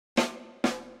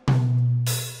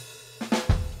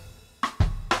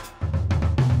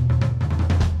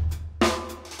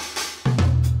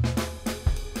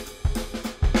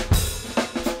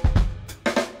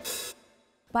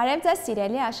Բարև ձեզ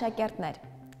սիրելի աշակերտներ։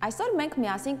 Այսօր մենք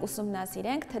միասին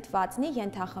կուսումնասիրենք թթվածնի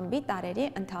ենթախմբի տարրերի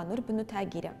ընդհանուր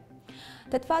բնութագիրը։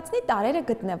 Թթվածնի տարրերը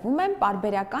գտնվում են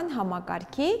պարբերական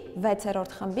համակարգի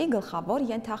 6-րդ խմբի գլխավոր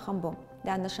ենթախմբում։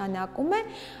 Դա նշանակում է,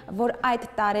 որ այդ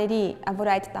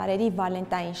տարրերի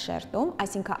վալենտային շերտում,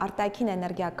 այսինքն արտաքին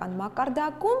էներգիական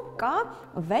մակարդակում կա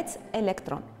 6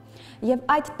 էլեկտրոն։ Եվ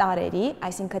այդ տարրերի,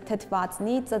 այսինքն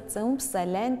թթվածնի, ծծումբ,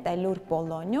 սելեն, տելուր,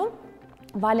 պոլոնիում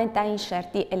վալենտային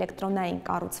շերտի էլեկտրոնային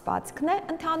կառուցվածքն է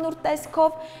ընդհանուր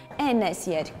տեսքով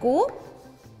NS2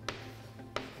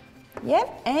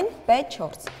 եւ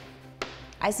NP4։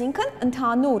 Այսինքն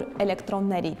ընդհանուր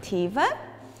էլեկտրոնների թիվը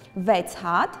 6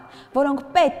 հատ, որոնք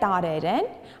P տարրեր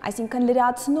են, այսինքն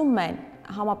լրացնում են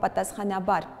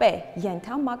համապատասխանաբար P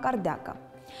ենթամակարդակը։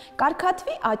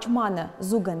 Կարգաթվի աճմանը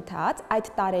զուգընթաց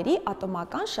այդ տարրերի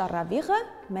ատոմական շառավիղը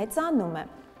մեծանում է։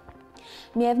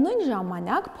 Միևնույն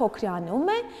ժամանակ փոքրանում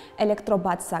է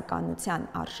էլեկտրոբացականության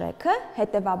արժեքը,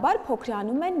 հետևաբար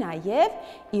փոքրանում է նաև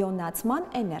իոնացման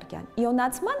էներգիան։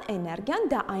 Իոնացման էներգիան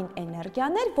դա այն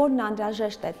էներգիան է, որն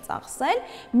անհրաժեշտ է ծախսել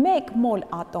 1 մոլ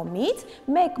ատոմից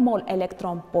 1 մոլ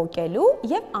էլեկտրոն պոկելու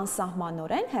եւ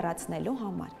անսահմանորեն հեռացնելու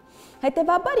համար։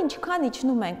 Հետևաբար ինչքան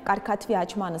իջնում ենք կարգաթվի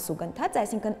աճմանը զուգընթաց,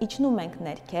 այսինքն իջնում ենք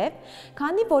ներքև,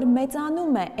 քանի որ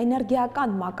մեծանում է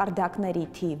էներգիական մակարդակների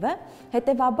թիվը,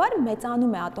 հետևաբար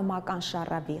մեծանում է ատոմական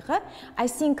շառավիղը,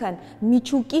 այսինքն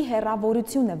միջուկի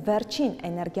հեռավորությունը վերջին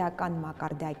էներգիական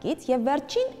մակարդակից եւ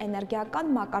վերջին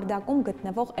էներգիական մակարդակում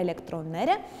գտնվող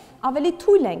էլեկտրոնները ավելի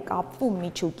թույլ են կապվում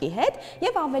միջուկի հետ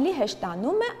եւ ավելի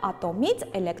հեշտանում է ատոմից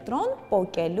էլեկտրոն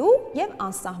պոկելու եւ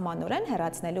անսահմանորեն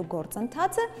հեռացնելու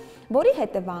գործընթացը, որի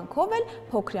հետևանքով էլ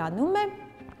փոքրանում է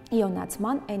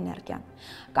իոնացման էներգիան։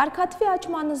 Կարգաթվի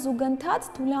աճմանը զուգընթաց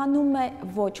թուլանում է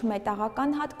ոչ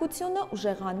մետաղական հատկությունը,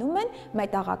 ուժեղանում են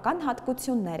մետաղական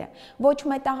հատկությունները։ Ոչ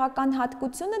մետաղական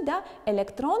հատկությունը դա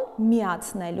էլեկտրոն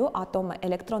միացնելու, ատոմը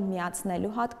էլեկտրոն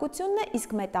միացնելու հատկությունն է,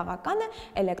 իսկ մետաղականը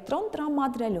էլեկտրոն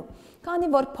տրամադրելու։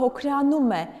 Քանի որ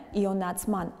փոքրանում է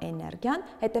իոնացման էներգիան,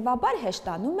 հետևաբար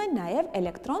հեշտանում է նաև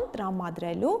էլեկտրոն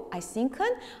տրամադրելու,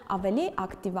 այսինքն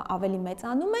ավելի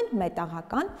մեծանում են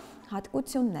մետաղական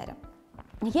հատկությունները։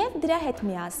 Եվ դրա հետ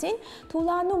միասին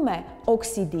թուլանում է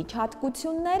օքսիդիչ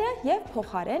հատկությունները եւ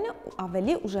փոխարենը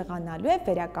ավելի ուժեղանալու է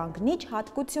վերականգնիչ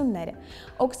հատկությունները։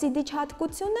 Օքսիդիչ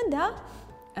հատկությունը դա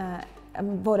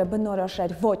որը բնորոշ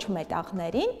էր ոչ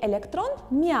մետաղներին, էլեկտրոն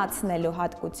միացնելու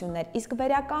հատկությունն էր, իսկ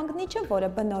վերականգնիչը, որը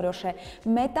բնորոշ է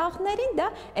մետաղներին, դա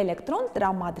էլեկտրոն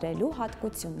տրամադրելու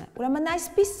հատկությունն է։ Ուրեմն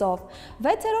այսպիսով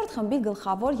 6-րդ խմբի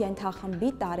գլխավոր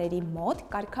ենթախմբի տարրերի մոտ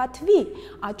կարգաթվի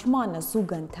աճմանը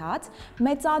զուգընթաց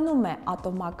մեծանում է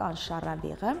ատոմական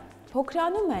շառավիղը,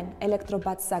 փոքրանում են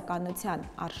էլեկտրոբացականության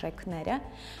արժեքները,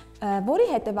 որի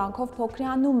հետևանքով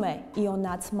փոքրանում է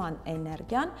իոնացման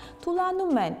էներգիան,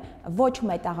 թուլանում են ոչ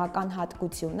մետաղական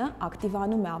հատկությունը,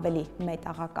 ակտիվանում է ավելի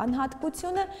մետաղական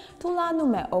հատկությունը,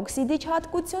 թուլանում է օքսիդիչ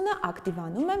հատկությունը,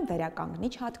 ակտիվանում են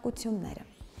վերականգնիչ հատկությունները։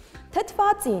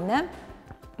 Թթվածինը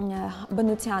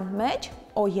բնության մեջ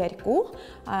O2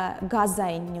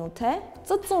 գազային նյութ է,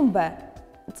 ծծումբը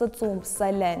ծծումբ,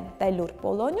 սելեն, տելուր,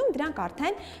 պոլոնիում, դրանք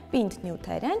արդեն պինդ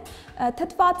նյութեր են,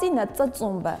 թթվածինը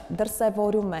ծծումբը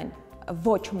դրսևորում են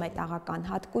ոչ մետաղական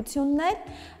հատկություններ,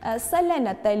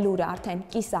 սելենը, տելուրը արդեն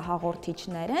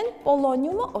կիսահաղորդիչներ են,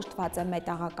 պոլոնիումը օժտված է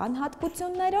մետաղական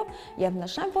հատկություններով եւ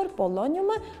նշեմ, որ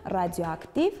պոլոնիումը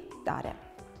ռադիոակտիվ տարր է։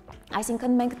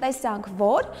 Այսինքն մենք տեսանք,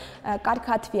 որ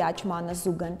կարգաթվի աճմանը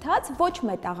զուգընթաց ոչ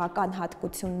մետաղական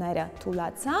հատկությունները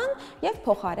թուլացան եւ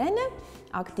փոխարենը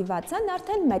ակտիվացան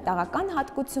արդեն մետաղական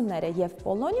հատկությունները եւ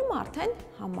պոլոնիումը արդեն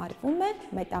համարվում է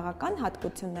մետաղական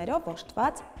հատկություններով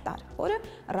օժտված տարր, որը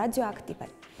ռադիոակտիվ է։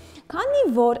 Քանի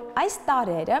որ այս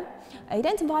տարրերը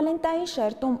իրենց վալենտային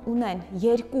շերտում ունեն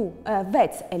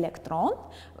 6 էլեկտրոն,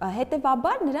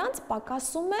 հետևաբար նրանց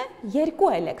պակասում է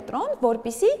 2 էլեկտրոն,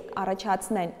 որպեսզի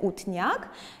առաջացնեն ութնյակ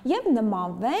եւ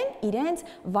նմանվեն իրենց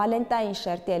վալենտային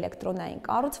շերտի էլեկտրոնային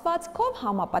կառուցվածքով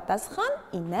համապատասխան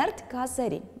իներտ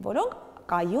գազերին, որոնք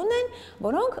կայուն են,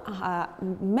 որոնք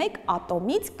մեկ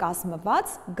ատոմից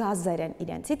կազմված գազեր են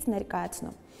իրենցից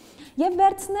ներկայացնում։ Եվ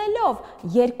վերցնելով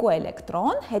 2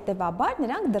 էլեկտրոն, հետևաբար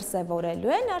նրանք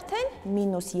դրսևորելու են արդեն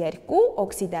 -2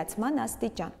 օքսիդացման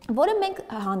աստիճան, որը մենք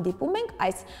հանդիպում ենք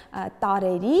այս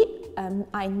տարրերի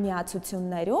այն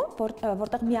միացություններում,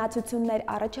 որտեղ միացություններ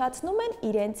առաջացնում են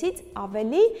իրենցից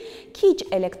ավելի քիչ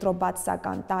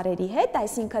էլեկտրոբացական տարրերի հետ,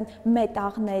 այսինքն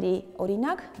մետաղների,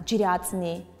 օրինակ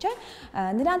ջրածնի, չէ՞,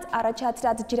 նրանց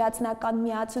առաջացրած ջրածնական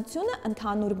միացությունը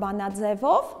ընդհանուր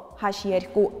բանաձևով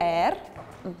H2R,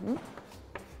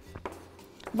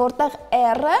 որտեղ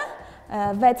R-ը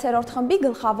 6-րդ խմբի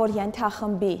գլխավոր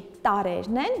ենթախմբի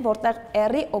տարրերն են, որտեղ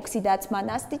R-ի օքսիդացման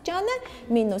աստիճանը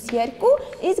 -2,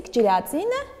 իսկ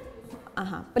ջրածինը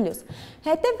պլյուս։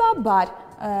 Հետևաբար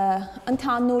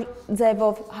ընդհանուր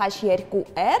ձևով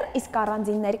H2R, իսկ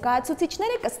առանձին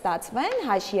ներկայացուցիչները կստացվեն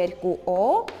H2O,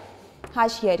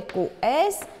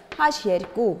 H2S,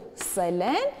 H2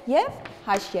 սելեն և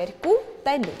H2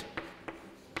 տելուր։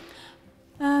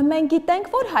 Մենք գիտենք,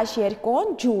 որ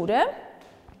H2-ն ջուրը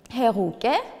հեղուկ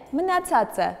է,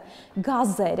 մնացածը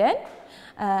գազեր են,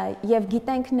 և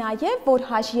գիտենք նաև, որ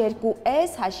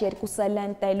H2S, H2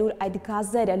 սելեն տելուր այդ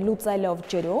գազերը լուծելով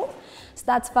ջրում,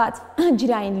 ստացված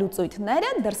ջրային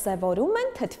լուծույթները դրսևորում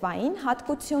են թթվային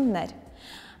հատկություններ։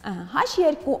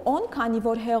 H2O-ն, քանի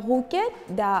որ հեղուկ է,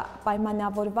 դա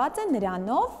պայմանավորված է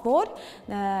նրանով, որ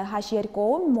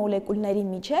H2O-ում մոլեկուլների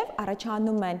միջև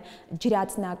առաջանում են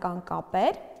ջրածնական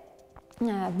կապեր,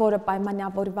 որը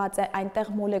պայմանավորված է այնտեղ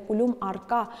մոլեկուլում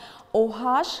առկա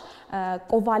OH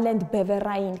կովալենտ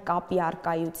բևեռային կապի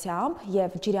առկայությամբ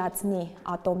և ջրածնի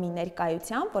ատոմի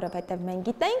ներկայությամբ, որովհետև մենք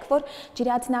գիտենք, որ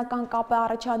ջրածնական կապը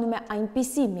առաջանում է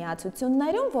այնպիսի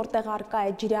միացություններում, որտեղ առկա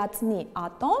է ջրածնի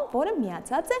ատոմ, որը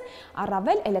միացած է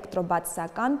առավել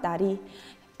էլեկտրոբացիսական տարրի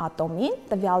ատոմին,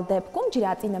 տվյալ դեպքում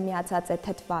ջրածինը միացած է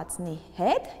թթվածնի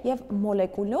հետ և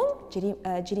մոլեկուլում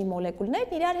ջրի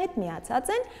մոլեկուլներն իրար հետ միացած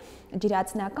են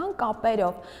ջրածնական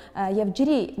կապերով և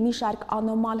ջրի մի շարք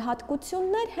անոմալ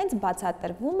հատկություններ հենց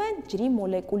բացատրվում են ջրի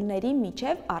մոլեկուլների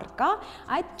միջև առկա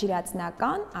այդ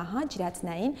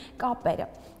ջրածնային կապերը։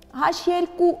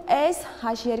 H2S,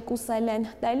 H2 սելեն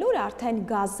տելուր արդեն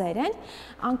գազեր են,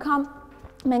 անգամ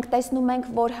մենք տեսնում ենք,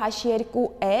 որ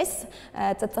H2S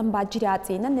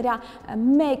ծծմբաջրածինը, նրա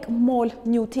 1 մոլ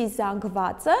նյութի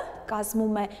զանգվածը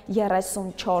կազմում է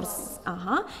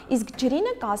 34, իսկ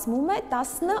ջրինը կազմում է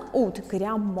 18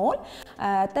 գրամ մոլ,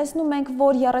 տեսնում ենք,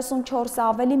 որ 34-ը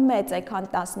ավելի մեծ է, քան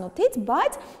 18-ից,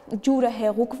 բայց ջուրը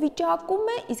հեղուկ վիճակում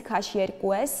է, իսկ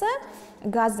H2S-ը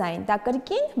գազային, դա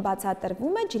կրկին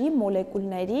բացատրվում է ջրի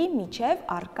մոլեկուլների միջև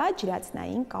առկա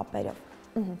ջրածնային կապերով։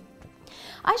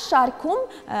 Այս շարքում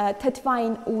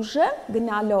թթվային ուժը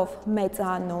գնալով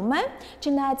մեծանում է,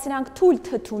 չնայած սրանք թույլ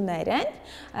թթուներ են,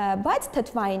 բայց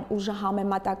թթվային ուժը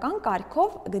համեմատական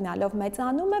կարգով գնալով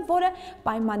մեծանում է, որը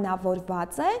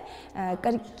պայմանավորված է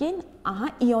կրկին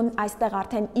այստեղ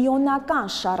արդեն իոնական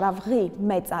շառավղի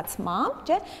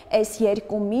մեծացմամբ,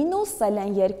 S2-,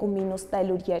 սելեն 2-,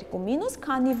 տելուր 2-,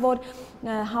 քանի որ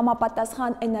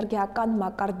համապատասխան էներգիական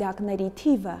մակարդակների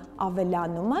թիվը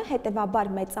ավելանում է,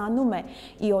 հետևաբար մեծանում է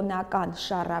իոնական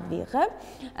շառավիղը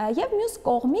և մյուս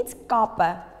կողմից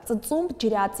կապը, ծծումբ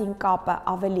ջրածին կապը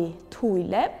ավելի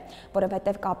թույլ է,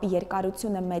 որովհետև կապի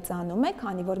երկարությունը մեծանում է,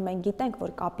 քանի որ մենք գիտենք,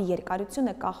 որ կապի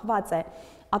երկարությունը կախված է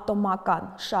ատոմական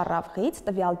շառավղից,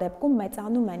 տվյալ դեպքում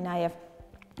մեծանում է նաև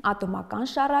ատոմական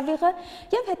շառավիղը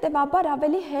և հետևաբար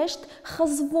ավելի հեշտ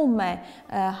խզվում է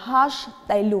H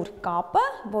տելուր կապը,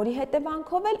 որի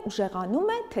հետևանքով էլ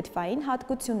ուժեղանում է թթվային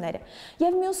հատկությունները։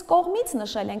 Եվ մյուս կողմից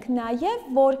նշել ենք նաև,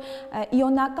 որ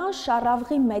իոնական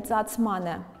շառավղի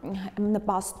մեծացմանը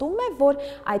նպաստում է, որ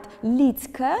այդ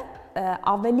լիցքը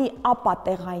ավելի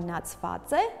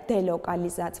ապատեղայնացված է,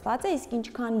 դելոկալիզացված է, իսկ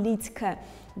ինչքան լիցքը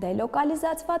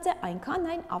դելոկալիզացված է, այնքան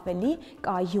այն ավելի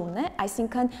կայուն է,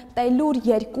 այսինքն տելուր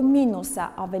 2-ը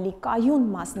ավելի կայուն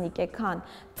մասնիկ է, քան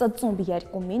ծծումբ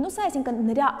 2-ը, այսինքն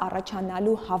նրա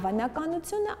առաջանալու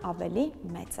հավանականությունը ավելի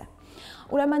մեծ է։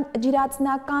 Ուրեմն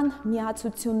ջրածնական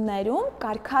միացություններում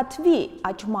կարգաթվի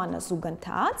աճմանը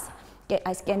զուգընթաց,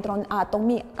 այս կենտրոն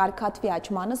ատոմի կարգաթվի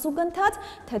աճմանը զուգընթաց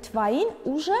թթվային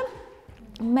ուժը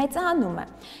մեծանում է,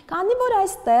 քանի որ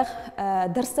այստեղ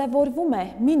դրսևորվում է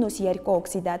 -2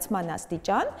 օքսիդացման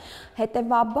աստիճան,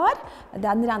 հետևաբար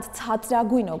դա նրանց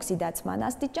ցածրագույն օքսիդացման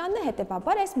աստիճանն է,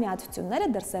 հետևաբար այս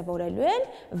միացությունները դրսևորելու են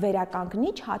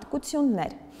վերականգնիչ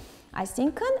հատկություններ,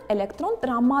 այսինքն էլեկտրոն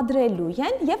տրամադրելու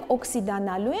են և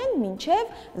օքսիդանալու են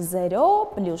մինչև 0,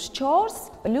 +4,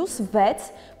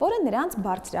 +6, որը նրանց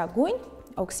բարձրագույն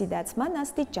օքսիդացման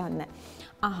աստիճանն է։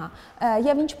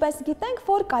 Եվ ինչպես գիտենք,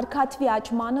 որ կարգաթվի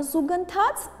աճմանը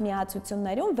զուգընթաց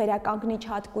միացություններում վերականգնիչ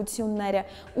հատկությունները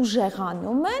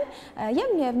ուժեղանում են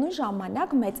և միևնույն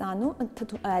ժամանակ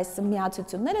այս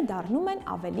միացությունները դառնում են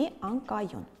ավելի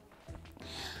անկայուն։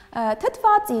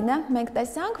 Թթվածինը մենք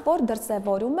տեսանք, որ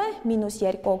դրսևորում է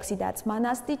 -2 օքսիդացման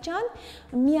աստիճան,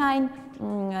 միայն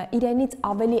իրենից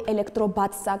ավելի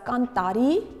էլեկտրոբացիսական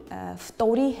տարրի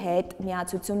ֆտորի հետ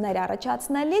միացություններ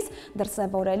առաջացնելիս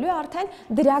դրսևորելու է արդեն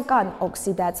դրական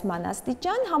օքսիդացման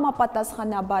աստիճան,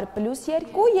 համապատասխանաբար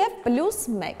 +2 և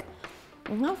 +1։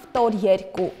 Ֆտոր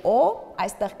 2O,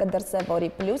 այստեղ կդրսևորի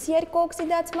 +2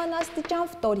 օքսիդացման աստիճան,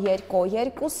 ֆտոր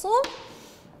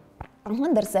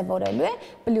 2O2-ում դրսևորելու է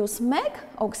 +1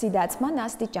 օքսիդացման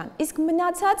աստիճան։ Իսկ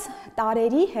մնացած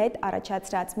տարերի հետ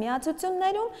առաջացրած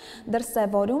միացություններում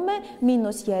դրսևորում է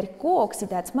 -2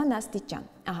 օքսիդացման աստիճան։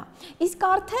 Ահա։ Իսկ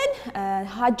արդեն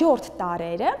հաջորդ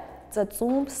տարերը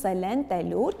ծծումբ, սելեն,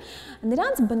 տելուր,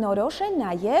 նրանց բնորոշ է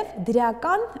նաև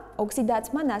դրական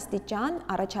օքսիդացման աստիճան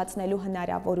առաջացնելու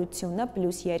հնարավորությունը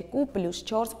 +2,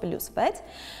 +4, +6,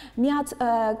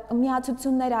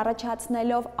 միացություններ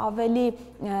առաջացնելով ավելի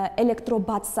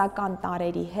էլեկտրոբացական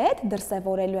տարերի հետ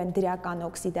դրսևորելու են դրական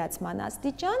օքսիդացման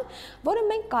աստիճան, որը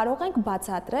մենք կարող ենք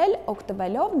բացատրել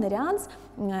օգտվելով նրանց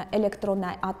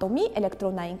ատոմի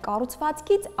էլեկտրոնային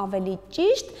կառուցվածքից, ավելի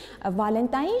ճիշտ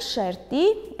վալենտային շերտի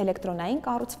էլեկտրոնային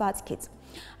կառուցվածքից։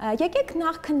 Եկեք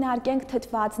նախ քննարկենք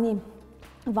թթվածնի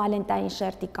վալենտային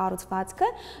շերտի կառուցվածքը,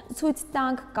 ցույց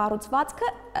տանք կառուցվածքը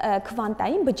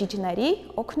քվանտային բջիջների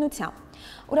օգնությամբ։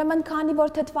 Ուրեմն, քանի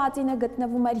որ թթվածինը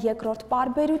գտնվում էր երկրորդ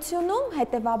պարբերությունում,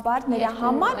 հետևաբար նրա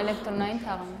համար էլեկտրոնային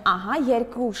թաղում։ Ահա,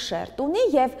 երկու շերտ ունի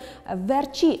եւ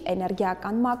վերջի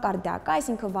էներգիական մակարդակը,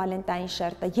 այսինքն վալենտային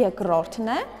շերտը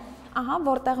երկրորդն է, ահա,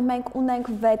 որտեղ մենք ունենք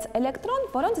 6 էլեկտրոն,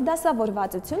 որոնց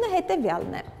դասավորվածությունը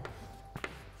հետևյալն է։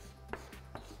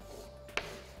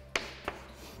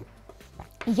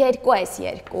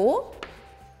 2s2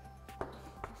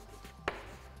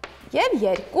 եւ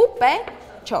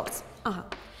 2p4։ Ահա։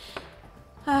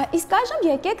 Իսկ այժմ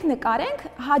եկեք նկարենք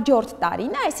հաջորդ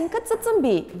տարինը, այսինքն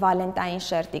ծծմբի վալենտային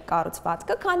շերտի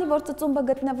կառուցվածքը, քանի որ ծծումբը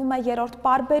գտնվում է երրորդ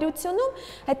պարբերությունում,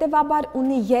 հետևաբար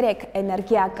ունի 3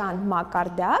 էներգիական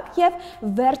մակարդակ եւ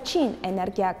վերջին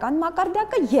էներգիական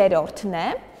մակարդակը երրորդն է։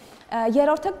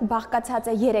 Երրորդը բաղկացած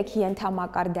է 3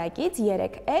 ենթամակարդակից՝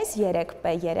 3s, 3p,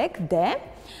 3d,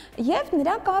 եւ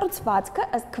նրա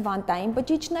կառուցվածքը ըստ քվանտային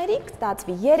բջիջների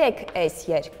կստացվի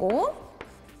 3s2,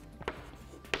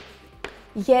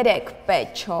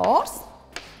 3p4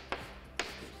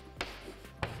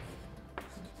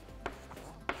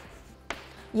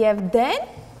 եւ d-ն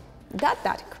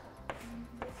դատարկ։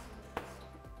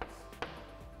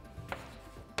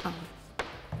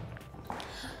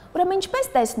 Ուրեմն ինչպես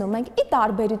տեսնում ենք, ի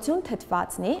տարբերություն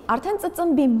թթվածնի, արդեն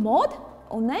ծծմբի մոտ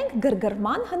ունենք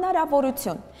գրգռման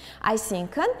հնարավորություն,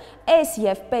 այսինքն S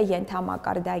եւ P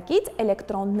ենթամակարդակից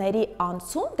էլեկտրոնների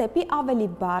անցում դեպի ավելի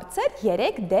բարձր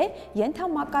 3D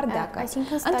ենթամակարդակը։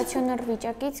 Այսինքն ստացիոնար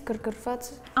վիճակից գրգռված,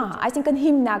 այսինքն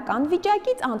հիմնական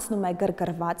վիճակից անցնում է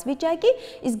գրգռված վիճակի,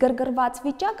 իսկ գրգռված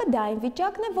վիճակը դա այն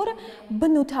վիճակն է, որը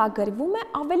բնութագրվում է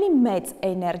ավելի մեծ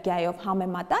էներգիայով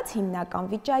համեմատած հիմնական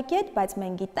վիճակի հետ, բայց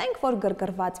մենք գիտենք, որ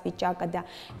գրգռված վիճակը դա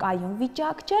կայուն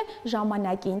վիճակ չէ,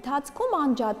 ժամանակի ընթացքում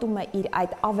անջատում է իր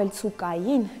այդ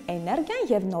ավելցուկային էներգիան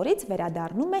եւ նորից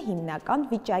վերադառնում է հիմնական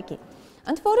վիճակի։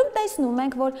 Ընդ որում տեսնում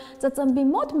ենք, որ ծծմբի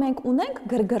մոտ մենք ունենք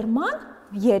գրգռման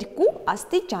երկու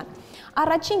աստիճան։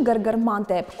 Առաջին գրգռման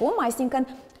դեպքում, այսինքն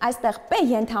այստեղ P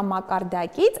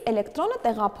ենթամակարդակից էլեկտրոնը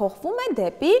տեղափոխվում է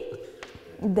դեպի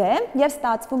D եւ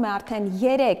ստացվում է արդեն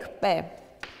 3P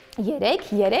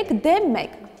 3, 3D1,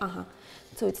 ահա։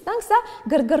 Ցույց տանք, սա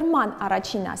գրգռման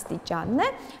առաջին աստիճանն է,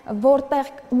 որտեղ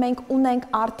մենք ունենք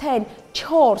արդեն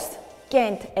 4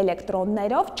 կենտ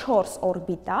էլեկտրոններով 4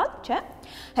 օրբիտալ, չէ՞։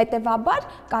 Հետևաբար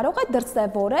կարող է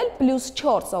դրսևորել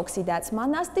 +4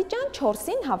 օքսիդացման աստիճան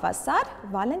 4-ին հավասար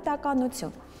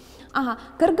վալենտականություն։ Ահա,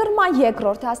 գրգռման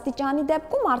երկրորդ աստիճանի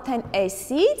դեպքում արդեն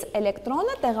S-ից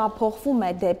էլեկտրոնը տեղափոխվում է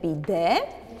դեպի D,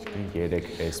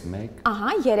 3s1,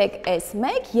 ահա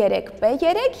 3s1,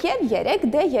 3p3 եւ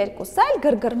 3d2, սա էլ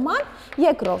գրգռման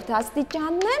երկրորդ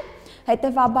աստիճանն է,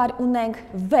 հետևաբար ունենք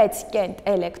 6 կենտ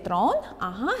էլեկտրոն,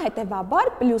 ահա, հետևաբար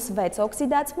 +6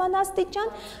 օքսիդացման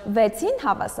աստիճան, 6-ին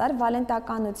հավասար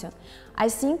վալենտականություն։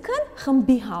 Այսինքն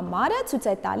խմբի համարը ցույց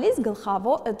է տալիս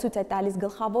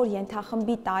գլխավոր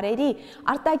ենթախմբի տարերի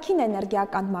արտաքին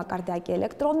էներգիական մակարդակի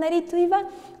էլեկտրոնների թիվը,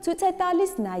 ցույց է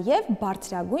տալիս նաև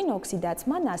բարձրագույն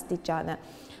օքսիդացման աստիճանը։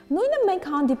 Նույնը մենք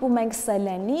հանդիպում ենք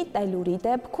սելենի, տելուրի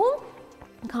դեպքում,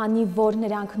 քանի որ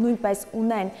նրանք նույնպես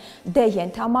ունեն D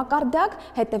ենթամակարդակ,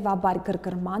 հետևաբար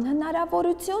գրգռման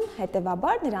հնարավորություն,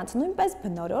 հետևաբար նրանց նույնպես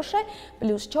բնորոշ է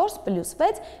 +4,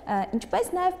 +6, ինչպես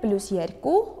նաև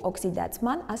 +2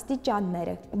 օքսիդացման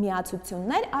աստիճանները,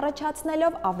 միացություններ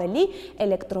առաջացնելով ավելի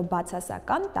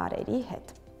էլեկտրոբացասական տարերի հետ։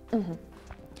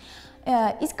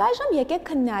 Իսկ այժմ եկեք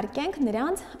քննարկենք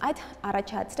նրանց այդ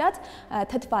առաջացրած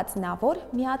թթվածնավոր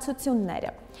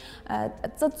միացությունները։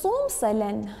 Ծծում,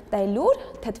 սելեն, տելուր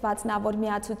թթվածնավոր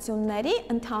միացությունների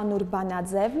ընդհանուր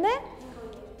բանաձևն է,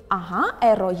 ահա,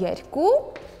 RO2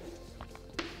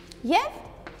 եւ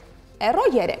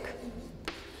RO3։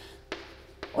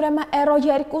 Ուրեմն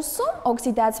RO2-ում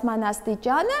օքսիդացման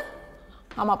աստիճանը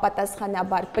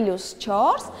համապատասխանաբար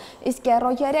 +4, իսկ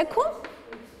RO3-ում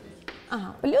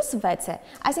 +6 է։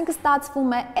 Այսինքն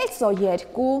ստացվում է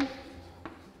SO2,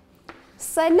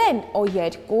 սելեն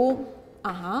O2,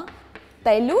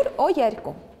 տելուր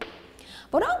O2,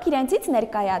 որոնք իրենցից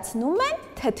ներկայացնում են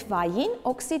թթվային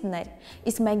օքսիդներ։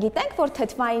 Իսկ մենք գիտենք, որ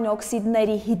թթվային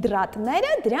օքսիդների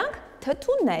հիդրատները դրանք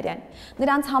թթուներ են։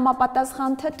 Նրանց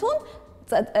համապատասխան թթուն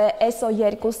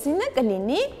SO2-ը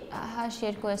կլինի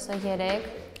H2SO3,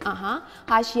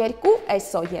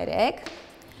 H2SO3,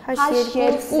 H2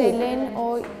 սելեն O,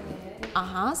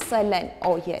 սելեն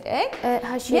O3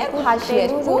 H2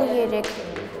 H2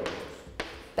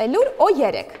 տելուր O3,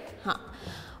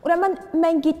 Ուրեմն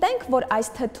մենք գիտենք, որ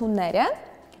այս թթուները,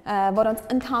 որոնց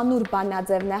ընդհանուր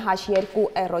բանաձևն է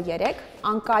H2RO3,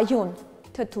 անկայուն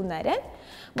թթուներ են,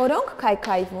 որոնք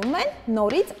քայքայվում են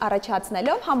նորից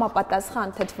առաջացնելով համապատասխան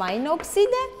թթվային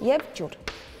օքսիդը եւ ջուր։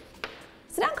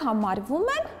 Սրանք համարվում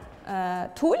են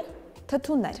թույլ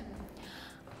թթուներ։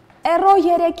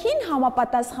 RO3-ին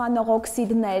համապատասխանող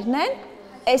օքսիդներն են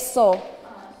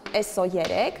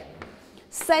SO3,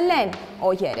 սելեն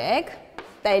O3,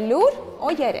 տելուր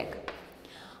O3,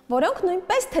 որոնք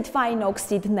նույնպես թթվային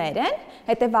օքսիդներ են,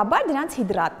 հետևաբար դրանց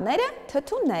հիդրատները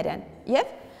թթուներ են եւ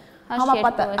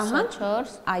H2SO4,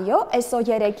 այո,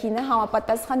 SO3-ին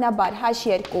համապատասխանաբար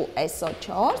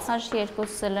H2SO4, H2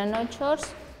 սելեն O4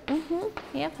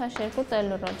 եւ H2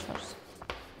 տելուր O4։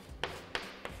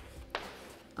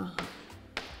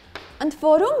 Ընդ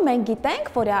որում մենք գիտենք,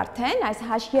 որ արդեն այս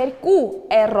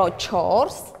H2RO4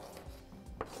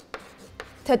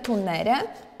 թթուները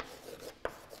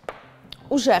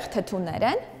ուժեղ թթուներ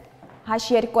են,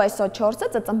 H2SO4-ը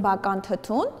ծծմբական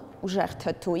թթուն, ուժեղ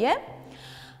թթու է,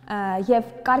 եւ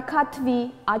կարգաթվի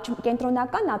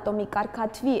կենտրոնական ատոմի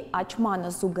կարգաթվի աճմանը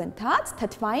զուգընթաց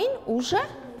թթվային ուժը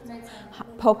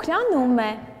փոքրանում է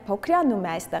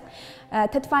այստեղ։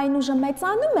 Թթվային ուժը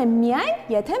մեծանում է միայն,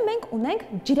 եթե մենք ունենք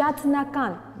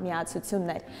ջրածնական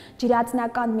միացություններ։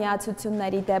 Ջրածնական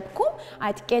միացությունների դեպքում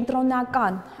այդ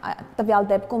կենտրոնական, տվյալ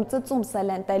դեպքում ծծում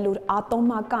սելեն տելուր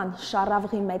ատոմական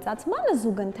շառավղի մեծացմանը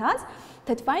զուգընթաց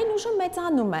թթվային ուժը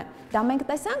մեծանում է։ Դա մենք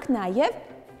տեսանք նաև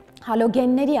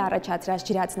հալոգենների առաջացրած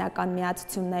ջրածնական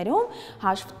միացություններում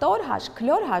H-ֆտոր,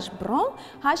 H-քլոր, H-բրոմ,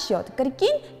 H7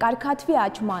 կրկին կարգաթվի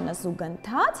աճմանը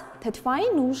զուգընթաց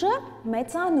թթվային ուժը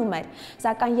մեծանում էր,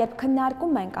 սակայն երբ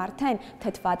քննարկում ենք արդեն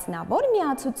թթվածնավոր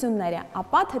միացությունները,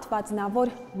 ապա թթվածնավոր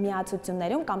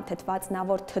միացություններում կամ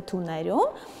թթվածնավոր թթուներում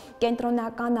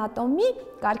կենտրոնական ատոմի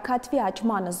կարգաթվի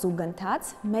աճմանը զուգընթաց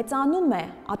մեծանում է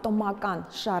ատոմական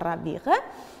շառավիղը,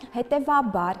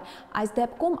 հետևաբար այս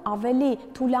դեպքում ավելի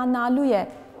թուլանալու է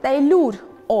տելուր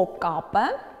O կապը,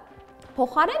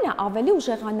 փոխարենը ավելի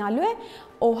ուժեղանալու է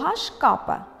OH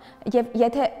կապը, եւ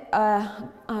եթե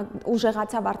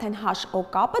ուժեղացավ արդեն HO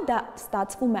կապը, դա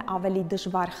ստացվում է ավելի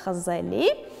դժվար խզելի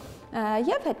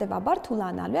եւ հետեւաբար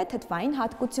թուլանալու է թթվային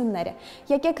հատկությունները։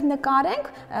 Եկեք նկարենք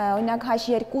օրինակ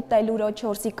H2 տելուր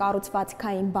O4-ի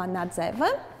կառուցվածքային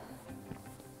բանաձևը։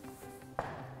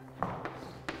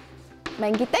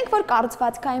 Մենք գիտենք, որ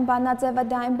կառուցվածքային բանաձևը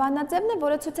դա այն բանաձևն է,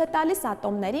 որը ցույց է տալիս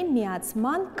ատոմների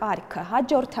միացման կարգը,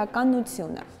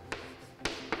 հաջորդականությունը։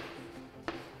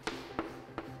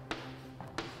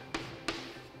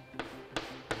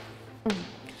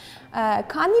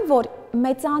 Քանի որ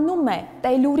մեծանում է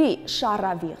տելուրի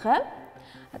շառավիղը,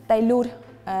 տելուր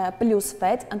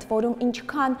 +6, ընդ որում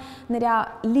ինչքան նրա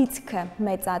լիցքը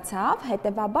մեծացավ,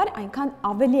 հետևաբար այնքան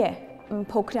ավելի է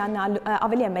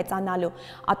մեծանալու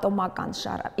ատոմական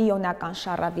իոնական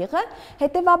շառավիղը,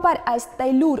 հետևաբար այս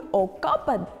տելուր O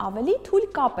կապը ավելի թույլ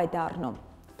կապ է դառնում։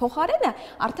 Փոխարենը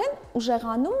արդեն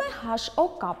ուժեղանում է HO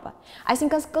կապը,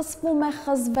 այսինքն սկսվում է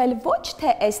խզվել ոչ թե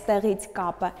այստեղից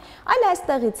կապը, այլ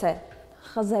այստեղից է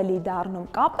խզելի դառնում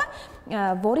կապը,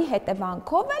 որի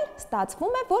հետևանքով էլ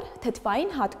ստացվում է, որ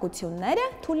թթվային հատկությունները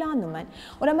թուլանում են։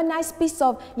 Ուրեմն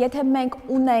այսպիսով, եթե մենք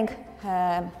ունենք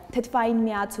թթվային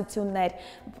միացություններ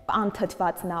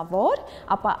անթթվածնավոր,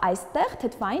 ապա այստեղ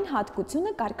թթվային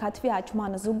հատկությունը կարգաթվի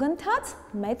աճմանը զուգընթաց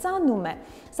մեծանում է։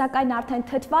 Սակայն արդեն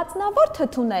թթվածնավոր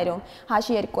թթուներում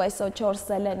H2SO4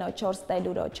 սելեն O4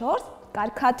 տելուր O4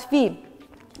 կարգաթվի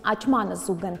աճմանը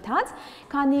զուգընթաց,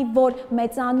 քանի որ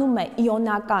մեծանում է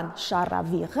իոնական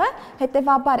շառավիղը,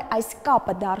 հետևաբար այս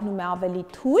կապը դառնում է ավելի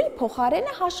թույլ,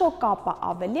 փոխարենը հաշող կապը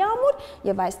ավելի ամուր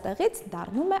եւ այստեղից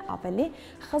դառնում է ավելի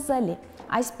խզելի։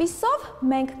 Այսպիսով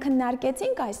մենք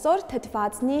քննարկեցինք այսօր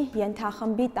թթվածնի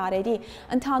ենթախմբի տարրերի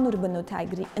ընդհանուր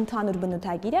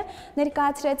բնութագիրը,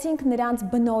 ներկայացրեցինք նրանց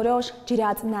բնորոշ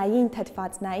ջրածնային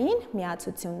թթվածնային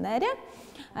միացությունները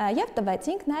եւ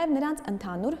տվեցինք նաեւ նրանց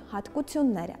ընդհանուր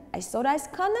հատկությունները։ Այսօր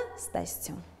այսքանը,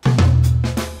 ստեսություն։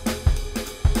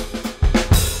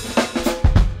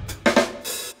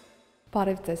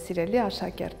 Բարև ձեզ սիրելի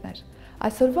աշակերտներ։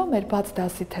 Այսօրվա մեր բաց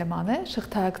դասի թեման է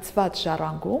շղթայակցված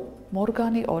ժառանգում,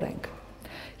 Մորգանի օրենք։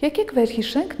 Եկեք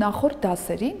վերհիշենք նախորդ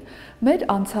դասերին մեր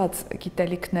անցած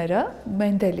գիտելիքները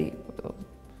Մենդելի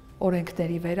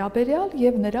օրենքների վերաբերյալ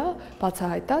եւ նրա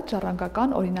բացահայտած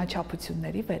ժառանգական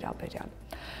օրինաչափությունների վերաբերյալ։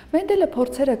 Մենդելը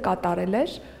փորձերը կատարել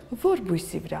էր որ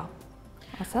բույսի վրա։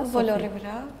 Ոլորի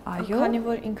վրա, քանի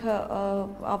որ ինքը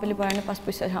ավելի բարենպաստ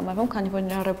բույս էր համարվում, քանի որ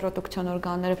նրա ռեպրոդուկցիոն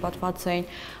օրգանները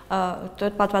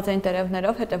պատված էին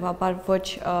տերևներով, հետևաբար ոչ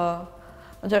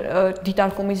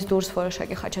դիտարկումից դուրս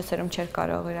որոշակի խաչասերում չէր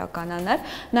կարող իրականանալ,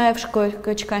 նաև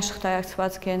կան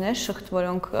շղթայակցված գեներ,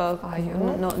 որոնք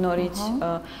նորից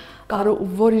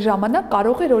որի ժամանակ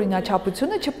կարող էր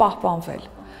օրինաչափությունը չպահպանվել։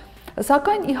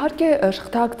 Սակայն իհարկե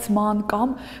շղթայակցման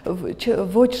կամ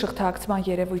ոչ շղթայակցման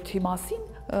երևույթի մասին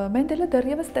Մենդելը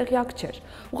դեռևս տեղյակ չէր։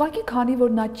 Ուղղակի քանի որ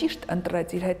նա ճիշտ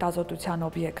ընտրեց իր հետազոտության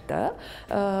օբյեկտը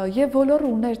եւ ոլորը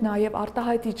ուներ նաեւ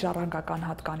արտահայտիչ ժառանգական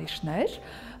հատկանիշներ,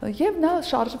 եւ նա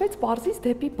շարժվեց պարզից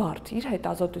դեպի բարդ իր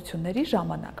հետազոտությունների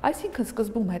ժամանակ։ Այսինքն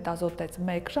սկզբում հետազոտեց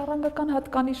 1 ժառանգական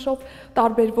հատկանիշով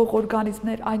տարբերվող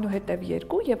օրգանիզմներ, այնուհետև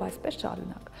 2 եւ այսպես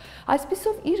շարունակ։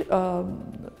 Այսպիսով իր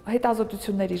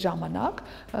հետազոտությունների ժամանակ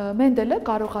Մենդելը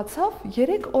կարողացավ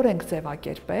 3 օրենք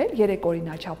ձևակերպել, 3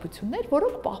 օրինաչափություններ,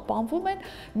 որոնք պահպանվում են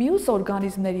մյուս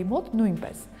օրգանիզմների մոտ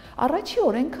նույնպես։ Առաջի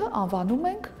օրենքը անվանում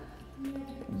ենք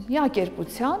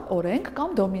միակերպության օրենք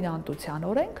կամ դոմինանտության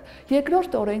օրենք,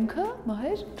 երկրորդ օրենքը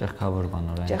մհեր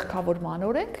ճեղքավորման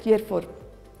օրենք, երբ որ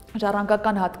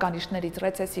ժառանգական հատկանիշներից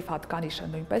ռեցեսիվ հատկանիշը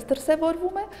նույնպես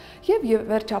դրսևորվում է, եւ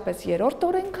վերջապես երրորդ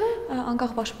օրենքը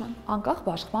անկախ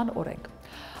բաշխման օրենք։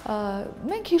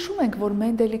 Մենք հիշում ենք, որ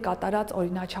Մենդելի կատարած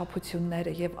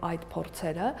օրինաչափությունները եւ այդ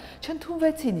փորձերը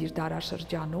չընդունվեցին իր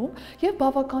դարաշրջանում եւ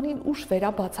բավականին ուշ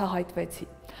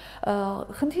վերաբացահայտվեցին։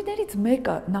 Խնդիրներից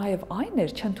մեկը նաև այն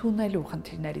էր, չընդունելու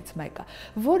խնդիրներից մեկը,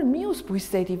 որ մյուս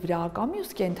բույսերի վրա կամ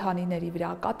մյուս կենդանիների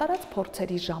վրա կատարած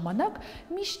փորձերի ժամանակ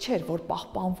միշտ չէր, որ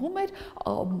պահպանվում էր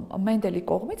Մենդելի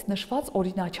կողմից նշված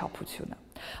օրինաչափությունը։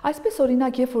 Այսպես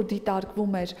օրինակ, երբ որ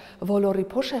դիտարկվում էր ոլորի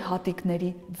փոշեհատիկների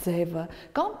ձևը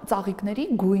կամ ծաղիկների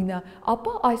գույնը,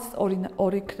 ապա այս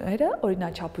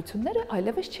օրինաչափությունները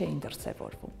այլևս չէին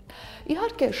դրսևորվում։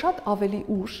 Իհարկե, շատ ավելի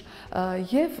ուշ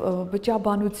եւ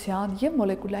բջջաբանության եւ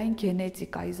մոլեկուլային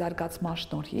գենետիկայի զարգացման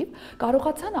շնորհիվ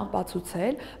կարողացան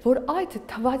ապացուցել, որ այդ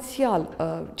թվացial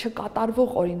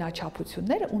չկատարվող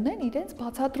օրինաչափությունները ունեն իրենց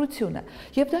բացատրությունը,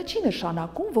 եւ դա չի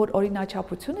նշանակում, որ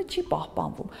օրինաչափությունը չի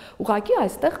պահպանվում։ Ուղղակի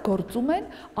այստեղ գործում են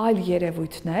այլ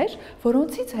երևույթներ,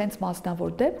 որոնցից հենց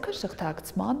մասնավոր դեպքը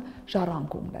շղթայակցման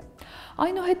ժառանգումն է։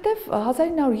 Այնուհետև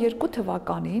 1902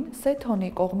 թվականին Սեթոնի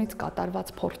կողմից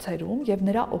կատարված փորձերում եւ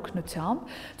նրա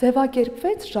օգնությամբ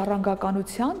ձևակերպվեց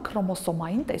ժառանգականության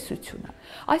քրոմոսոմային տեսությունը։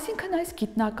 Այսինքն այս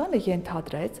գիտնականը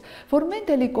ենթադրեց, որ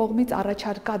Մենդելի կողմից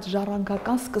առաջարկած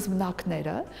ժառանգական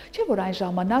սկզբնակները, չէ՞ որ այն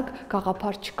ժամանակ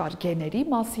գաղափար չկար գեների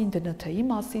մասին, ԴՆԹ-ի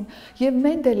մասին, եւ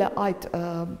Մենդելը այդ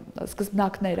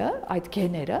սկզբնակները, այդ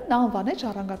գեները նա անվանեց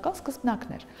ժառանգական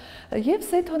սկզբնակներ։ Եվ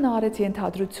Սեթոնը արեց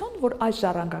ենթադրություն, որ այս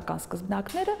ժառանգական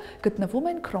սկզբնակները գտնվում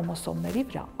են քրոմոսոմների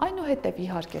վրա։ Այնուհետև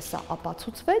իհարկե սա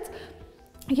ապացուցվեց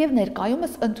եւ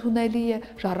ներկայումս ընդունելի է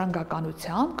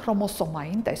ժառանգականության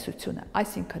քրոմոսոմային տեսությունը,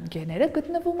 այսինքն գեները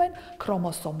գտնվում են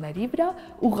քրոմոսոմների վրա,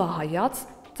 ուղղահայաց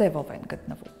ձևով են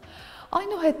գտնվում։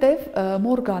 Այնուհետև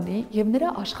Մորգանի եւ նրա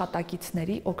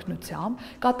աշխատակիցների օգնությամբ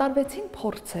կատարվեցին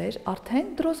փորձեր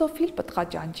արդեն դրոզոֆիլ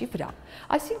պտղաճանճի վրա,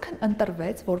 այսինքն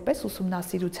ընտրվեց որպես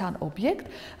ուսումնասիրության օբյեկտ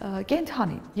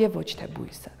կենդանի եւ ոչ թե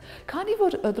բույսը։ Քանի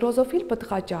որ դրոզոֆիլ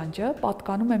պտղաճանճը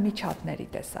պատկանում է միջատների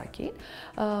տեսակին,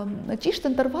 ճիշտ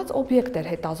ընտրված օբյեկտ էր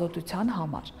հետազոտության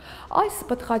համար։ Այս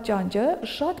պտղաճանճը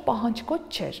շատ պահանջկոտ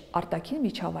չէր արտաքին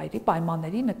միջավայրի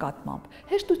պայմանների նկատմամբ։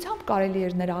 Հեշտությամբ կարելի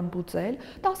էր նրան բուծել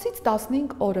 10-ից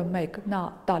 15 օրը մեկ նա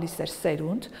տալիս էր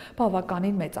սերունդ,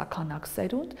 բավականին մեծաքանակ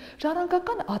սերունդ,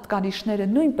 ժառանգական հատկանիշները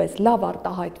նույնպես լավ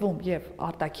արտահայտվում եւ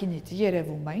արտաքինից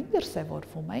երևում էին,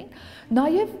 դրսևորվում էին,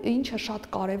 նաեւ ինչը շատ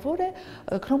կարեւոր է,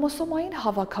 քրոմոսոմային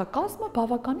հավաքակազմը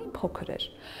բավականին փոքր էր։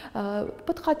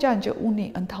 Պտղաճանճը ունի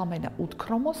ընդամենը 8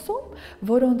 քրոմոսոմ,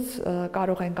 որոնց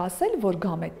կարող ենք ասել, որ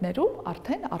գամետներում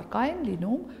արդեն առկա են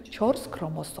լինում 4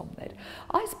 քրոմոսոմներ։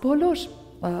 Այս բոլոր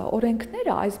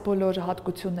օրենքները, այս բոլոր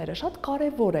հատկությունները շատ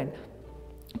կարևոր են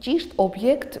ճիշտ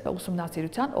օբյեկտ,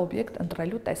 ուսումնասիրության օբյեկտ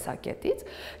ընտրելու տեսակետից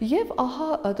եւ ահա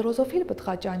դրոզոֆիլ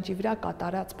պտղաճանճի վրա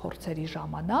կատարած փորձերի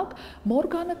ժամանակ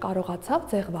Մորգանը կարողացավ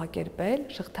ձևակերպել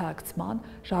շղթայակցման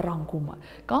ժառանգումը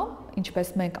կամ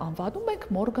ինչպես մենք անվանում ենք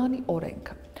Մորգանի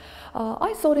օրենքը։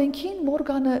 Այս օրենքին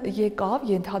Մորգանը եկավ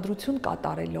ենթադրություն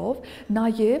կատարելով,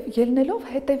 նաև ելնելով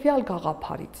հետևյալ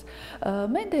գաղափարից։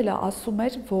 Մենդելը ասում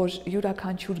էր, որ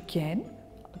յուրաքանչյուր գեն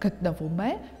գտնվում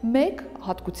է մեկ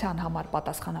հատկության համար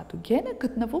պատասխանատու գենը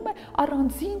գտնվում է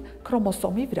առանձին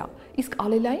քրոմոսոմի վրա, իսկ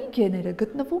ալելային գեները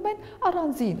գտնվում են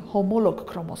առանձին հոմոլոգ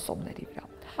քրոմոսոմների վրա։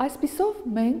 Այսպիսով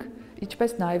մենք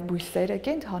ինչպես նաև բույսերը,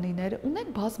 կենդանիները ունեն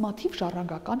բազմաթիվ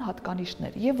ժառանգական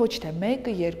հատկանիշներ եւ ոչ թե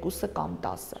 1, 2 կամ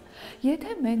 10։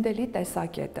 Եթե Մենդելի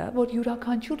տեսակետը, որ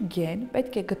յուրաքանչյուր գեն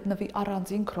պետք է գտնվի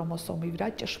առանձին քրոմոսոմի վրա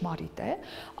ճշմարիտ է,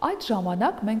 այդ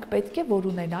ժամանակ մենք պետք է որ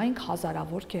ունենայինք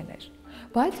հազարավոր գեներ,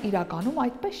 բայց իրականում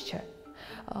այդպես չէ։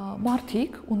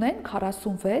 Մարդիկ ունեն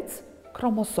 46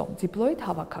 քրոմոսոմ դիպլոիդ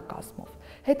հավաքակազմով։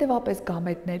 Հետևապես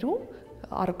գամետներում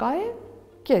առկա է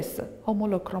կեսը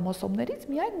հոմոլոգ քրոմոսոմներից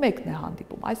միայն մեկն է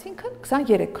հանդիպում, այսինքն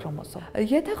 23 քրոմոսոմ։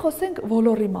 Եթե խոսենք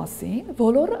ոլորի մասին,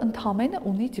 ոլորը ընդամենը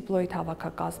ունի դիպլոիդ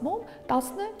հավաքակազմում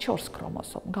 14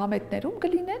 քրոմոսոմ, գամետներում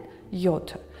կլինեն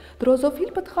 7։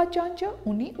 Դրոզոֆիլ պտղաճանճը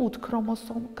ունի 8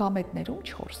 քրոմոսոմ, գամետներում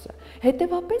 4-ը։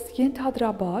 Հետևապես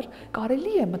ենթադրաբար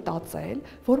կարելի է մտածել,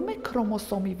 որ մեկ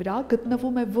քրոմոսոմի վրա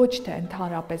գտնվում է ոչ թե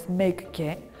ընդհանրապես մեկ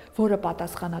գեն, որը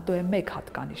պատասխանատու է մեկ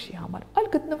հատկանիշի համար, այլ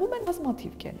գտնվում են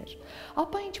բազմաթիվ գեներ։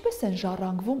 Ապա ինչպես են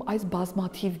ժառանգվում այս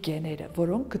բազմաթիվ գեները,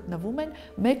 որոնք գտնվում են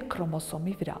մեկ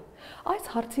քրոմոսոմի վրա։ Այս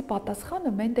հարցի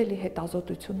պատասխանը Մենդելի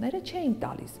հետազոտությունները չէին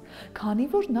տալիս, քանի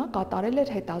որ նա կատարել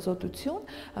էր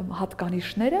հետազոտություն,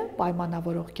 հատկանիշները,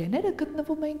 պայմանավորող գեները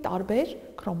գտնվում էին տարբեր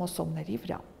քրոմոսոմների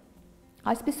վրա։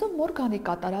 Այսպիսով Մորգանի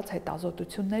կատարած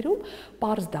հետազոտություններում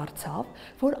պարզ դարձավ,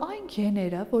 որ այն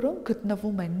գեները, որոնք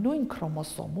գտնվում են նույն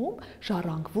քրոմոսոմում,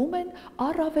 ժառանգվում են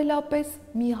առավելապես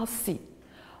միասին։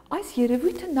 Այս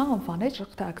երևույթը նա անվանեց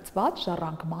շղթայակցված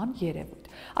ժառանգման երևույթ։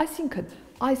 Այսինքն,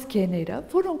 այս գեները,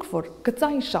 որոնք որ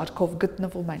գծային շարքով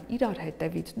գտնվում են իրար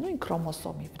հետևից նույն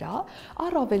քրոմոսոմի վրա,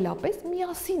 առավելապես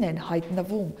միասին են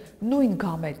հայտնվում նույն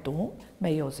գամետում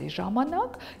մեյոզի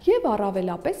ժամանակ եւ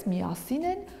առավելապես միասին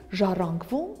են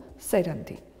ժառանգվում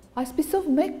սերնդի։ Այսպիսով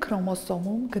մեկ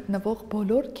քրոմոսոմում գտնվող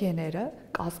բոլոր գեները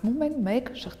կազմում են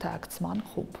մեկ շղթայակցման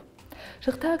խումբ։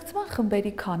 Շղթայակցման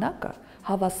խմբերի քանակը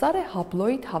հավասար է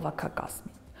հապլոիդ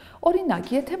հավաքակազմին։ Օրինակ,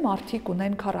 եթե մարդիկ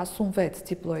ունեն 46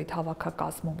 դիպլոիդ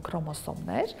հավաքակազմում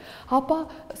քրոմոսոմներ, ապա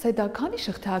սեդականի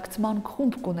շղթայակցման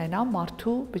խումբ կունենա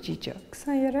մարդու բջիջը։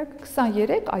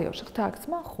 23, այո,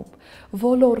 շղթայակցման խումբ։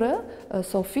 Ոլորը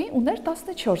Սոֆի ուներ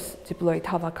 14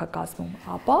 դիպլոիդ հավաքակազմում,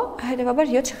 ապա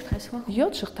հետևաբար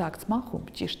 7 շղթայակցման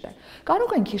խումբ, ճիշտ է։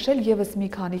 Կարող ենք հիշել եւս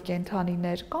մի քանի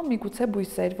կենդանիներ կամ միգուցե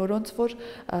բույսեր, որոնց որ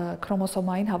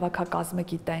քրոմոսոմային հավաքակազմը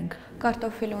գիտենք։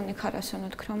 Կարտոֆիլը ունի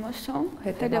 48 քրոմոսոմ,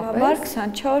 հետևաբար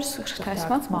 24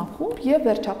 շղթայակցման խումբ եւ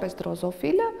վերջապես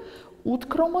դրոզոֆիլը 8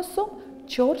 քրոմոսոմ,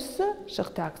 4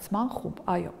 շղթայակցման խումբ,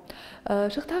 այո։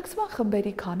 Շղթայակցման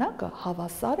խմբերի քանակը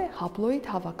հավասար է հապլոիդ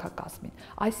հավաքակազմին,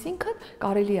 այսինքն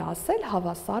կարելի է ասել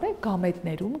հավասար է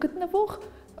գամետներում գտնվող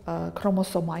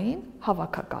քրոմոսոմային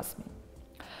հավաքակազմին։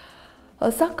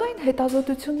 Սակայն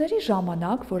հետազոտությունների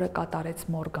ժամանակ, որը կատարեց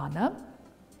Մորգանը,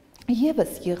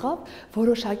 եւս եղավ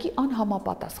որոշակի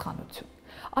անհամապատասխանություն։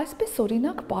 Այսպես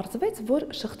օրինակ պարզվեց, որ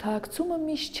շղթայակցումը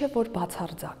միշտ չէ, որ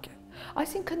բացարձակ է։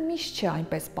 Այսինքն միշտ չէ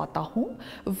այնպես պատահում,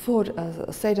 որ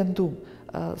սերնդում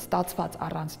ստացված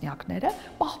առանձնյակները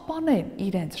պահպանեն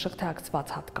իրենց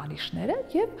շղթայակցված հատկանիշները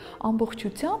եւ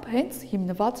ամբողջությամբ հենց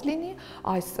հիմնված լինի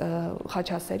այս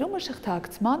խաչասերումը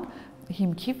շղթայակցման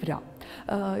հիմքի վրա։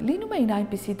 Լինում էին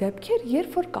այնպիսի դեպքեր,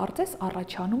 երբ որ կարծես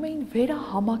առաջանում էին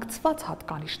վերահամակցված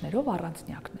հատկանիշներով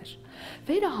առանձնյակներ։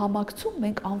 Վերահամակցում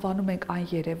մենք անվանում ենք այն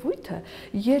երևույթը,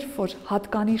 երբ որ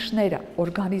հատկանիշները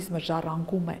օրգանիզմը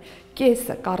ժառանգում է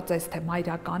կեսը կարծես թե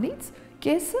մայրականից,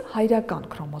 կեսը հայրական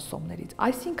քրոմոսոմներից,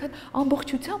 այսինքն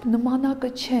ամբողջությամբ նմանակը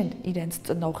չեն իրենց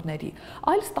ծնողների,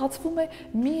 այլ ստացվում է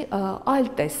մի այլ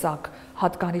տեսակ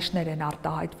հատկանիշներ են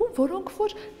արտահայտվում, որոնք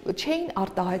որ չէին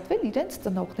արտահայտվել իրենց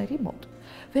ծնողների մոտ։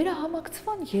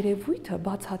 Վերահամակցման երևույթը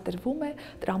բացատրվում է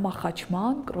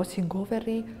տրամախաչման,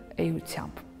 կրոսինգովերի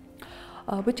էությամբ։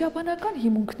 Բջջաբանական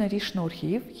հիմունքների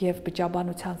շնորհիվ եւ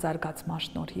բջջաբանության զարգացման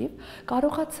շնորհիվ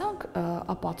կարողացանք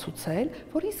ապացուցել,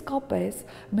 որ իսկապես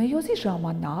մեյոզի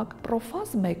ժամանակ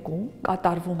պրոֆազ 1-ում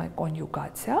կատարվում է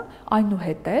կոնյուգացիա,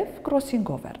 այնուհետև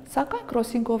կրոսինգովեր, սակայն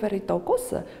կրոսինգովերի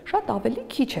տոկոսը շատ ավելի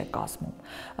քիչ է կազմում։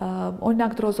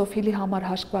 Օրինակ դրոզոֆիլի համար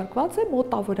հաշվարկված է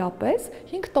մոտավորապես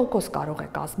 5% կարող է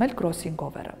կազմել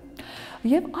կրոսինգովերը։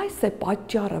 Եվ այս է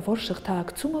պատճառը, որ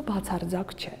շղթայակցումը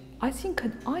բացարձակ չէ,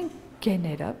 այսինքն այն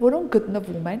գեները, որոնք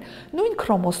գտնվում են նույն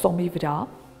քրոմոսոմի վրա,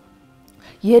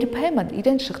 երբեմն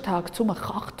իրենց շղթայակցումը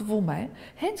խախտվում է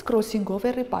հենց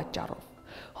կրոսինգովերի պատճառով։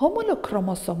 Հոմոլոգ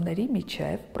քրոմոսոմների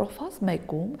միջև պրոֆազ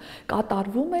 1-ում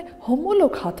կատարվում է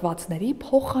հոմոլոգ հատվածների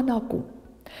փոխանակում։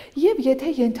 Եվ եթե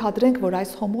ենթադրենք, որ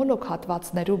այս հոմոլոգ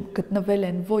հատվածներում գտնվել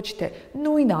են ոչ թե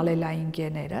նույն ալելային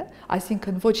գեները,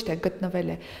 այսինքն ոչ թե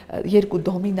գտնվել է երկու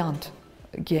դոմինանտ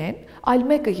գեն, այլ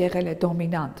մեկը եղել է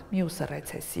դոմինանտ, մյուսը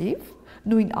ռեցեսիվ,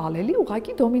 նույն ալելի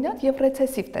ուղղակի դոմինանտ եւ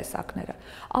ռեցեսիվ տեսակները,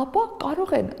 ապա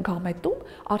կարող են գամետում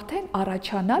արդեն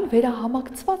առաջանալ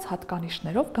վերահամակցված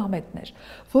հատկանիշներով գամետներ,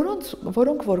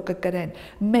 որոնք որ կկրեն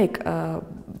մեկ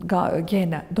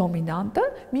գենը դոմինանտը,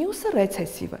 մյուսը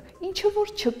ռեցեսիվը, ինչը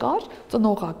որ չկար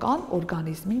ծնողական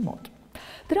օրգանիզմի մոտ։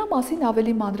 Դրա մասին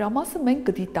ավելի մանրամասը մենք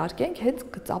կդիտարկենք հենց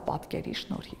գծապատկերի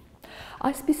շնորհիվ։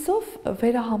 Այսպիսով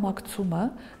վերահամակցումը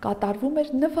կատարվում էր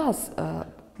նվազ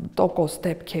տոկոս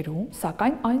դեպքերում,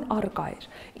 սակայն այն առկա էր,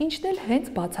 ինչն էլ հենց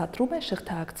բացատրում է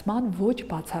շղթայակցման ոչ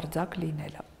բացարձակ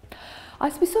լինելը։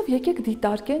 Այսպիսով եկեք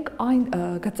դիտարկենք այն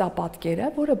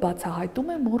գծապատկերը, որը բացահայտում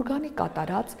է Մորգանի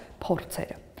կատարած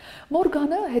փորձերը։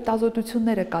 Մորգանը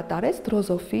հետազոտությունները կատարեց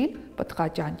դրոզոֆիլ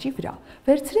պտղաճանճի վրա,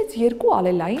 վերցրեց երկու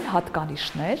ալելային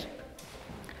հատկանիշներ,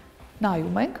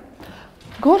 նայում ենք,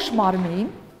 գորշ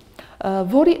մարմին,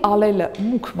 որի ալելը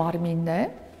մուգ մարմինն է,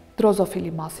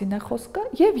 դրոզոֆիլի մասին է խոսքը,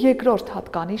 եւ երկրորդ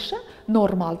հատկանիշը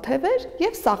նորմալ թևեր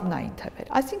եւ սաղմնային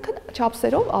թևեր, այսինքն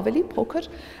չափսերով ավելի փոքր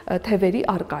թևերի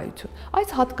առկայություն։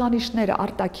 Այս հատկանիշները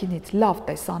արտաքինից լավ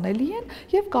տեսանելի են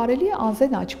եւ կարելի է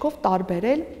անզեն աչքով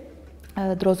տարբերել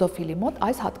դրոզոֆիլի մոտ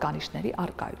այս հատկանիշների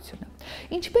առկայությունը։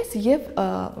 Ինչպես եւ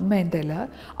Մենդելը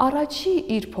առաջի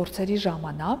իր փորձերի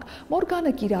ժամանակ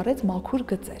Մորգանը կիրառեց մաքուր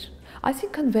գծեր,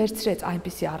 այսինքն վերցրեց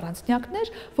այնպիսի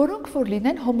առանձնյակներ, որոնք որ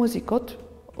լինեն հոմոզիգոտ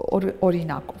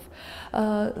օրինակով։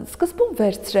 Սկզբում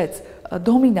վերցրեց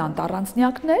դոմինանտ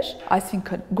առանձնյակներ,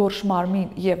 այսինքն գորշ մարմին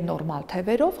եւ նորմալ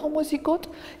թևերով հոմոզիգոտ,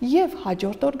 եւ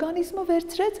հաջորդ օրգանիզմը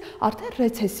վերցրեց արդեն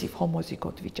ռեցեսիվ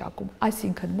հոմոզիգոտ վիճակում,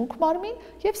 այսինքն մուգ մարմին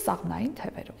եւ սաղմնային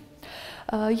թևերով։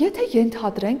 Եթե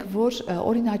ենթադրենք, որ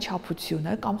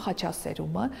օրինաչափությունը կամ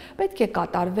խաչասերումը պետք է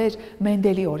կատարվեր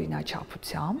Մենդելի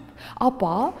օրինաչափությամբ,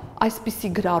 ապա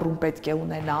այսպիսի գրառում պետք է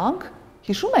ունենանք,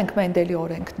 հիշում ենք Մենդելի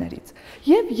օրենքներից,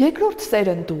 եւ երկրորդ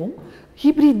սերնդում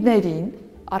հիբրիդներին,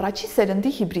 առաջի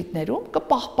սերնդի հիբրիդներում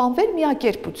կպահպանվեր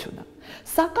միակերպությունը։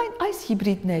 Սակայն այս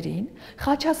հիբրիդներին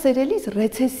խաչասերելիս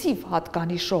ռեցեսիվ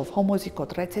հատկանիշով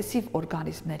հոմոզիգոտ ռեցեսիվ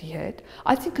օրգանիզմների հետ,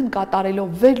 այսինքն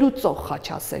կատարելով վերլուծող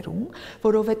խաչասերում,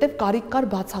 որովհետև կարիք կար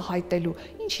բացահայտելու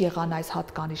ինչ եղան այս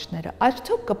հատկանիշները,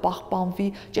 արդյոք կպահպանվի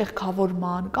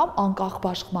ճեղքավորման կամ անկախ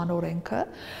բաշխման օրենքը,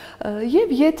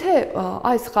 եւ եթե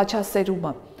այս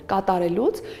խաչասերումը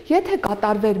կատարելուց, եթե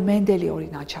կատարվեր Մենդելի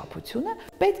օրինաչափությունը,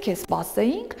 պետք է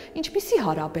սպասեինք ինչպիսի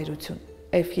հարաբերություն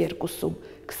F2-ում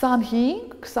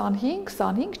 25, 25,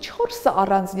 25, 4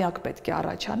 առանձնյակ պետք է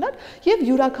առաջանար եւ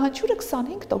յուրաքանչյուրը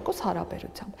 25%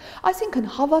 հարաբերությամբ։ Այսինքն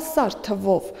հավասար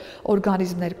թվով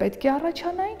օրգանիզմներ պետք է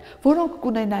առաջանային, որոնք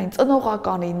կունենային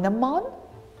ծնողականի նման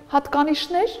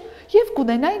հատկանիշներ եւ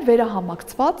կունենային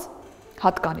վերահամակցված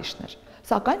հատկանիշներ։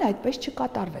 Սակայն այդպես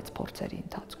չկատարվեց փորձերի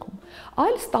ընթացքում,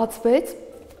 այլ ստացվեց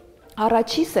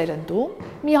առաջի սերնդում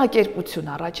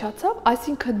միակերպություն առաջացավ,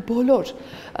 այսինքն բոլոր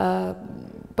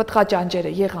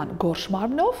պտղաճանճերը եղան գորշ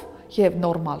մարմնով եւ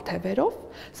նորմալ թևերով,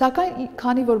 սակայն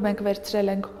քանի որ մենք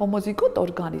վերցրել ենք հոմոզիգոտ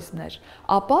օրգանիզմներ,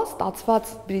 ապա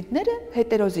ստացված հիբրիդները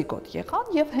հետերոզիգոտ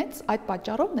եղան եւ հենց այդ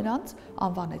պատճառով նրանց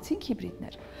անվանեցինք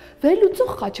հիբրիդներ։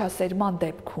 Վերլուծող խաչասերման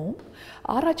դեպքում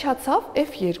առաջացավ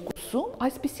F2-ում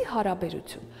այսպիսի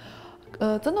հարաբերություն։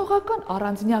 Ծնողական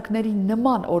առանձնյակների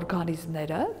նման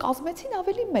օրգանիզմները կազմեցին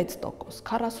ավելի մեծ տոկոս,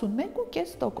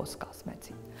 41.5%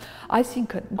 կազմեցին։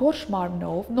 Այսինքն գորշ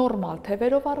մարմնով նորմալ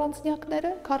թևերով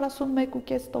առանձնյակները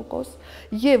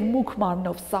 41.5% եւ մուգ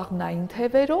մարմնով սաղմնային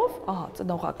թևերով, ահա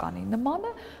ծնողականի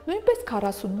նմանը, նույնպես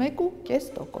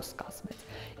 41.5% կազմեց։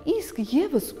 Իսկ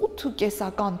եւս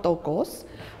 8.5%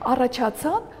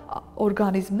 առաջացան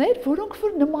օրգանիզմներ, որոնք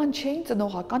որ նման չէին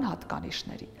ծնողական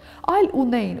հատկանիշներին, այլ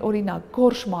ունեին օրինակ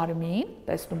գորշ մարմին,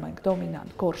 տեսնում ենք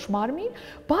դոմինանտ գորշ մարմին,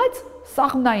 բայց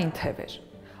սաղմնային թևեր։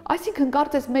 Այսինքն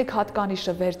կարծես մեկ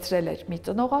հատկանիշը վերցրել էր մի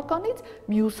ծնողականից,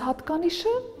 մյուս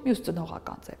հատկանիշը մյուս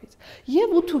ծնողական ձևից։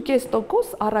 Եվ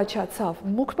 8.5% առաջացավ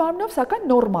մուգ մարմնով, սակայն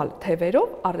նորմալ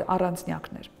թևերով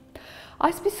առանձնյակներ։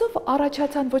 Այսպիսով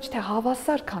առաջացան ոչ թե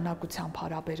հավասար քանակությամբ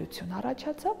հարաբերություն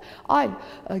առաջացավ, այլ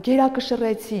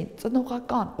գերակշռեցին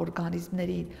ծնողական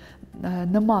օրգանիզմներին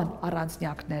նման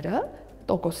առանձնյակները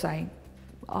տոկոսային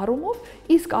առումով,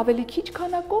 իսկ ավելի քիչ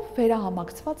քանակով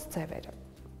վերահամակցված ձևերը։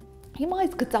 Հիմա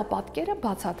այս գծապատկերը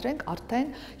բացատրենք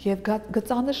արդեն եւ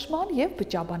գծանշման եւ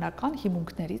բջջաբանական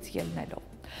հիմունքներից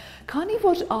ելնելով։ Քանի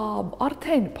որ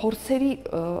արդեն փորձերի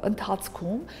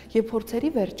ընթացքում եւ փորձերի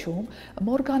վերջում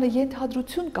Մորգանը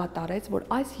ենթադրություն կատարեց, որ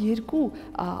այս երկու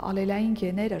ալելային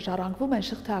գեները ժառանգվում են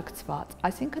շղթայակցված,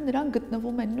 այսինքն նրանք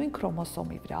գտնվում են նույն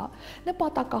քրոմոսոմի վրա,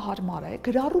 նպատակահարմար է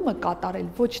գրառումը կատարել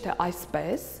ոչ թե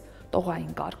այսպես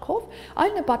տողային կարգով,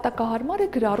 այլ նպատակահարմար է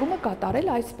գրառումը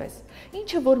կատարել այսպես,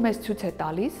 ինչը որ մեզ ցույց է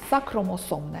տալիս, սա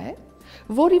քրոմոսոմն է,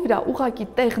 որի վրա ուղղակի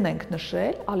տեղն ենք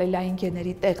նշել, ալելային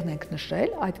գեների տեղն ենք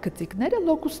նշել, այդ գծիկները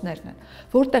լոկուսներն են,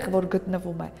 որտեղ որ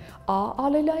գտնվում է A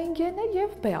ալելային գենը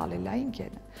եւ B ալելային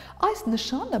գենը։ Այս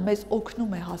նշանը մեզ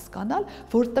օգնում է հասկանալ,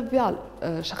 որ տվյալ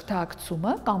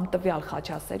շղթայակցումը կամ տվյալ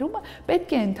խաչասերումը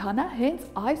պետք է ընթանա հենց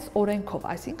այս օրենքով,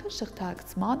 այսինքն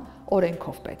շղթայակցման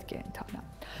օրենքով պետք է ընթանա։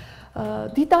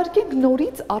 Դիտարկենք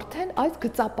նորից արդեն այս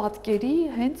գծապատկերի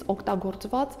հենց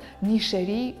օգտագործված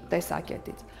նիշերի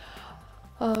տեսակետից։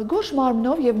 Գորշ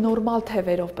մարմնով եւ նորմալ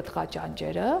թևերով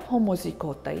պտղաճանճերը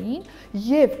հոմոզիգոտ էին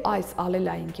եւ այս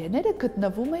ալելային գեները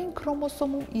գտնվում էին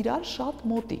քրոմոսոմում իրար շատ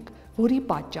մոտիկ, որի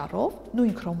պատճառով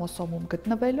նույն քրոմոսոմում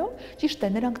գտնվելով ճիշտ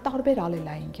է նրանք տարբեր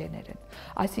ալելային գեներ են։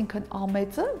 Այսինքն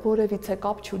A-մեծը որևիցե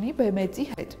կապ չունի B-մեծի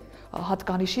հետ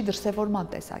հատկանիշի դրսևորման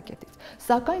տեսակետից։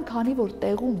 Սակայն քանի որ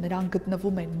տեղում նրանք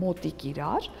գտնվում են մոտիկ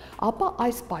իրար, ապա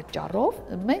այս պատճառով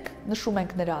մենք նշում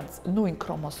ենք նրանց նույն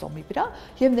քրոմոսոմի վրա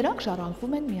եւ նրանք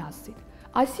ժառանգվում են միասին։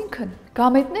 Այսինքն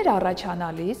գամետներ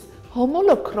առաջանալիս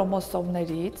հոմոլոգ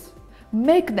քրոմոսոմներից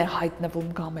մեկն է հայտնվում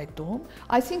գամետում,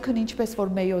 այսինքն ինչպես որ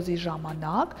մեյոզի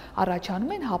ժամանակ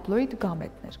առաջանում են հապլոիդ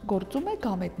գամետներ, գործում է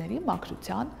գամետների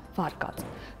մաքրության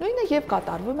վարկածը։ Նույնը եւ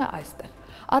կատարվում է այստեղ։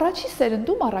 Առաջի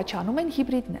սերնդում առաջանում են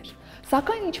հիբրիդներ,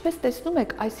 սակայն ինչպես տեսնում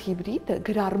եք այս հիբրիդը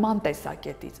գրառման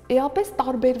տեսակետից էապես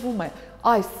տարբերվում է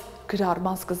այս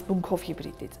գրառման սկզբունքով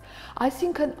հիբրիդից։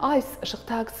 Այսինքն այս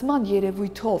շղթայակցման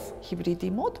երևույթով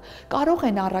հիբրիդի մոտ կարող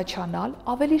են առաջանալ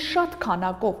ավելի շատ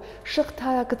քանակով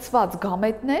շղթայակցված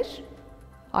գամետներ,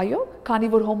 այո, քանի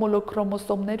որ հոմոլոգ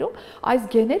քրոմոսոմներում այս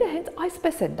գեները հենց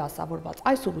այսպես են դասավորված,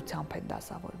 այս ուղղությամբ են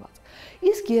դասավորված։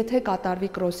 Իսկ եթե կատարվի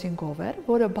կրոսինգ օվեր,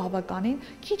 որը բավականին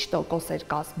քիչ տոկոս էր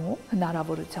կազմում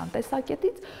հնարավորության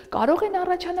տեսակետից, կարող են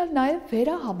առաջանալ նաև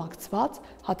վերահամակցված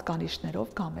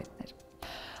հատկանիշներով գամետներ։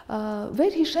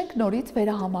 Վերհիշենք նորից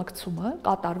վերահամակցումը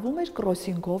կատարվում էր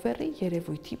կրոսինգ օվերի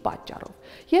երևույթի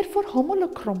պատճառով։ Երբ որ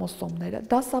հոմոլոգ քրոմոսոմները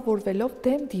դասավորվելով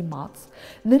դեմ դիմաց,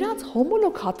 նրանց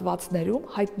հոմոլոգ հատվածներում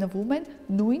հայտնվում են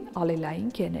նույն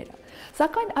ալելային գեները։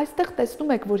 Սակայն այստեղ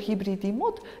տեսնում եք, որ հիբրիդի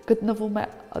մոտ գտնվում է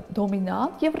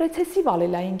դոմինանտ եւ ռեցեսիվ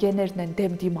ալելային գեներն են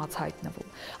դեմ դիմաց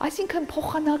հայտնվում։ Այսինքն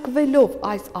փոխանակվելով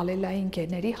այս ալելային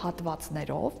գեների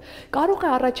հատվածներով կարող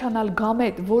է առաջանալ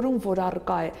գամետ, որում որ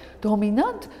առկա է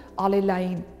դոմինանտ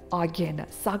ալելային ագենը,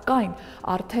 սակայն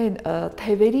արդեն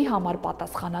թևերի համար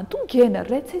պատասխանատու գենը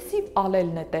ռեցեսիվ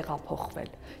ալելն է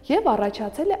տեղափոխվել եւ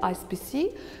առաջացել է այսպիսի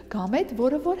գամետ,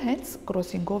 որը որ հենց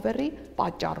կրոսինգ օվերի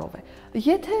պատճառով է։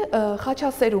 Եթե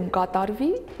խաչասերում կատարվի,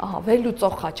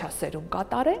 վերլուծող խաչասերում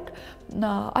կատարենք,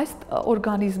 այս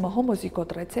օրգանիզմը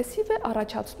հոմոզիգոտ ռեցեսիվ է,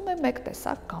 առաջացնում է մեկ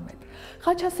տեսակ գամետ։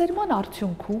 Խաչասերման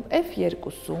արդյունքում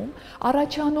F2-ում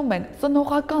առաջանում են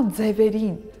ծնողական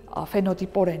ձևերին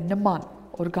ֆենոտիպորեն նման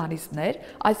օրգանիզմներ,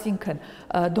 այսինքն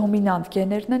դոմինանտ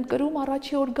գեներն են կրում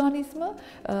առաջի օրգանիզմը,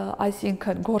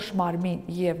 այսինքն գորշ մարմին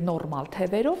եւ նորմալ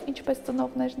թևերով, ինչպես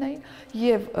ծնողներն էին,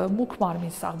 եւ մուգ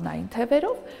մարմին սաղմնային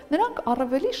թևերով, նրանք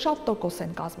առավել շատ տոկոս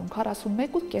են կազմում,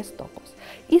 41.5%։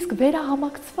 Իսկ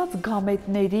վերահամակցված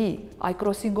գամետների, այ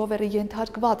կրոսինգովերը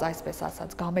ենթարկված, այսպես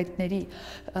ասած, գամետների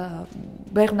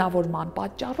բեղմնավորման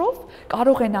պատճառով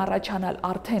կարող են առաջանալ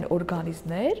արդեն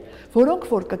օրգանիզմներ, որոնք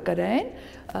որ կկրեն,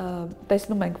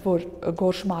 տեսնում ենք, որ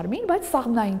գորշ մարմին, բայց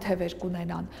սաղմնային թևեր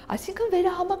կունենան, այսինքն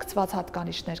վերահամակցված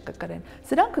հատկանիշներ կկրեն։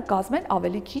 Սրանք կկազմեն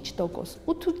ավելի քիչ տոկոս,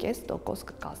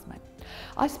 8.5% կկազմեն։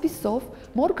 Այսպիսով,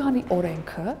 Մորգանի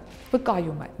օրենքը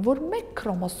վկայում է, որ մեկ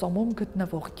քրոմոսոմում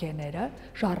գտնվող գեները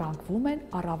ժառանգվում են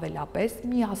առավելապես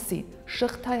միասին,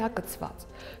 շղթայակցված։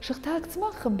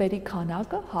 Շղթայակցման խմբերի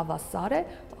քանակը հավասար է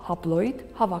հապլոիդ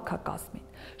հավաքակազմին։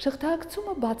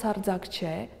 Շղթայակցումը բացարձակ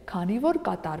չէ, քանի որ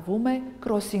կատարվում է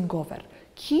կրոսինգովեր,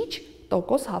 քիչ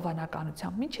տոկոս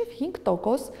հավանականությամբ, մինչև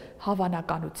 5%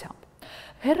 հավանականությամբ։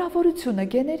 Հեռավորությունը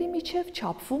գեների միջև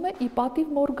չափվում է ի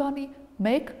պատիվ Մորգանի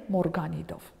 1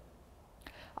 մորգանիդով։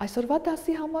 Այսօրվա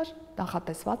դասի համար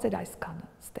նախատեսված էր այսքանը։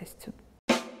 Ցտեսություն։